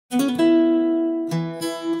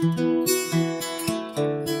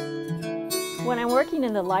working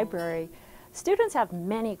in the library, students have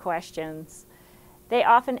many questions. They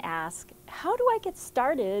often ask, how do I get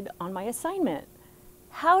started on my assignment?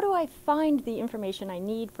 How do I find the information I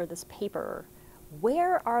need for this paper?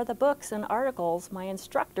 Where are the books and articles my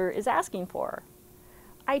instructor is asking for?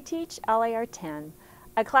 I teach LIR10,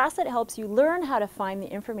 a class that helps you learn how to find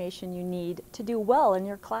the information you need to do well in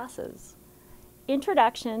your classes.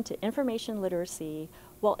 Introduction to Information Literacy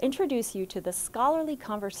will introduce you to the scholarly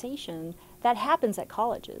conversation that happens at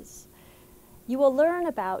colleges. You will learn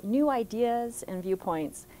about new ideas and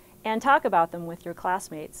viewpoints and talk about them with your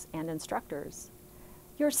classmates and instructors.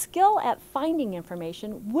 Your skill at finding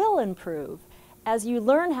information will improve as you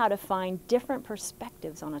learn how to find different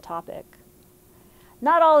perspectives on a topic.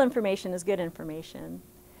 Not all information is good information.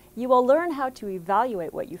 You will learn how to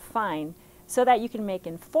evaluate what you find so that you can make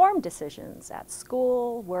informed decisions at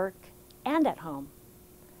school, work, and at home.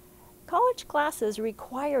 College classes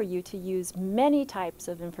require you to use many types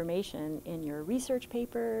of information in your research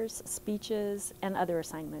papers, speeches, and other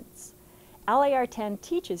assignments. LIR10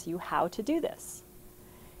 teaches you how to do this.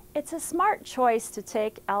 It's a smart choice to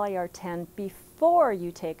take LIR10 before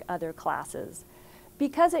you take other classes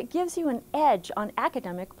because it gives you an edge on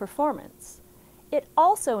academic performance. It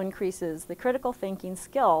also increases the critical thinking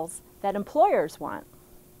skills that employers want.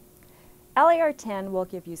 LIR10 will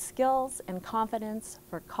give you skills and confidence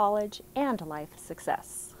for college and life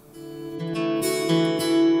success.